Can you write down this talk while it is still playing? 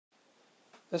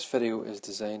This video is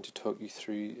designed to talk you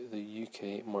through the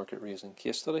UK Market Rasen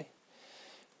case study.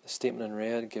 The statement in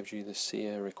red gives you the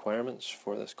CA requirements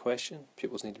for this question.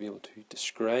 Pupils need to be able to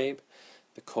describe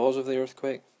the cause of the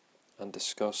earthquake and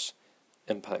discuss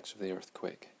impacts of the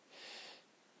earthquake.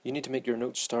 You need to make your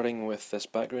notes starting with this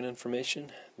background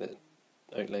information that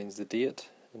outlines the date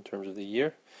in terms of the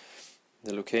year,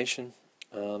 the location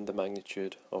and the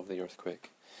magnitude of the earthquake.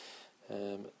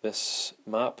 This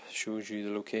map shows you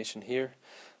the location here,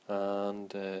 and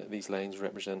these lines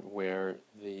represent where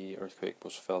the earthquake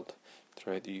was felt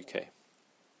throughout the UK.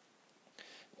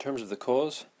 In terms of the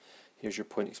cause, here's your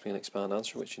point, explain, expand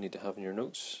answer, which you need to have in your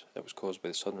notes. It was caused by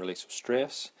the sudden release of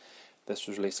stress. This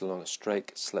was released along a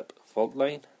strike-slip fault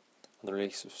line, and the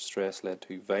release of stress led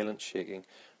to violent shaking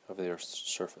of the Earth's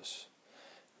surface.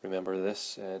 Remember,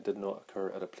 this did not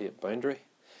occur at a plate boundary.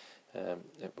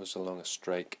 It was along a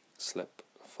strike-slip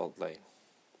fault line.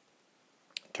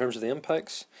 In terms of the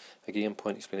impacts, again,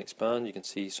 point, explain, expand. You can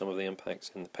see some of the impacts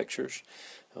in the pictures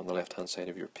on the left hand side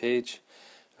of your page.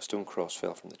 A stone cross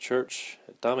fell from the church,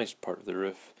 it damaged part of the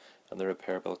roof, and the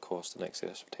repair bill cost in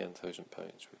excess of £10,000.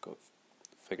 We've got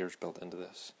figures built into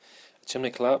this. A chimney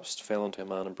collapsed, fell onto a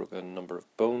man and broke a number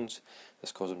of bones.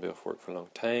 This caused him to be off work for a long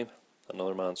time.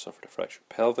 Another man suffered a fractured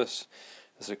pelvis.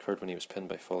 This occurred when he was pinned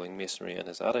by falling masonry in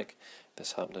his attic.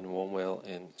 This happened in Womwell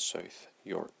in South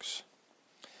Yorks.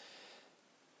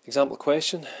 Example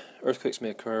question: earthquakes may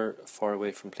occur far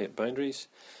away from plate boundaries.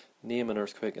 Name an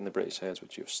earthquake in the British Isles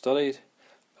which you have studied.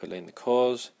 Outline the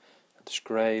cause.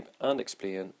 Describe and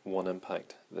explain one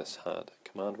impact this had.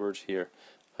 Command words here: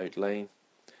 outline,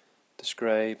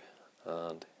 describe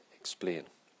and explain.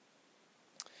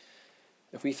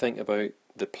 If we think about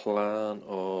the plan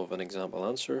of an example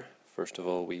answer, first of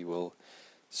all we will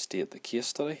state the case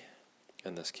study.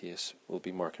 In this case will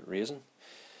be Market Rasen.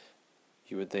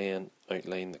 You would then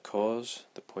outline the cause,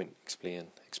 the point, explain,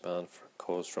 expand for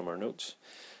cause from our notes,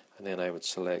 and then I would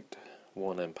select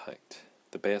one impact.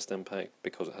 The best impact,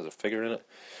 because it has a figure in it,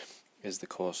 is the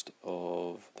cost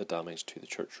of the damage to the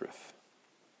church roof.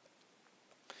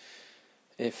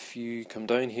 If you come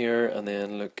down here and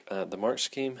then look at the mark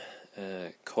scheme,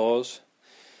 cause,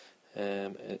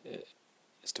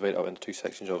 it's divided up into two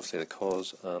sections, obviously the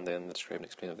cause and then the describe and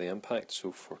explain of the impact.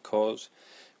 So for cause,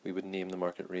 we would name the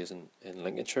Market Rasen in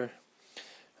Lincolnshire,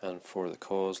 and for the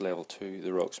cause, level 2,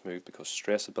 the rocks moved because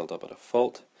stress had built up at a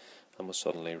fault and was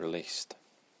suddenly released.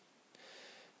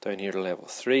 Down here to level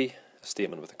 3, a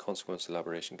statement with a consequence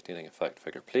elaboration containing a fact,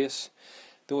 figure, place.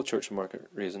 The old church of Market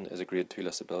Rasen is a grade 2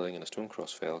 listed building and a stone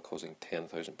cross fell, causing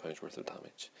 £10,000 worth of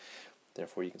damage.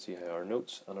 Therefore you can see how our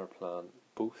notes and our plan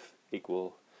both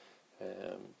equal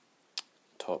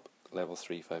top level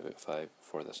 3 5 out of 5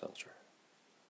 for this answer.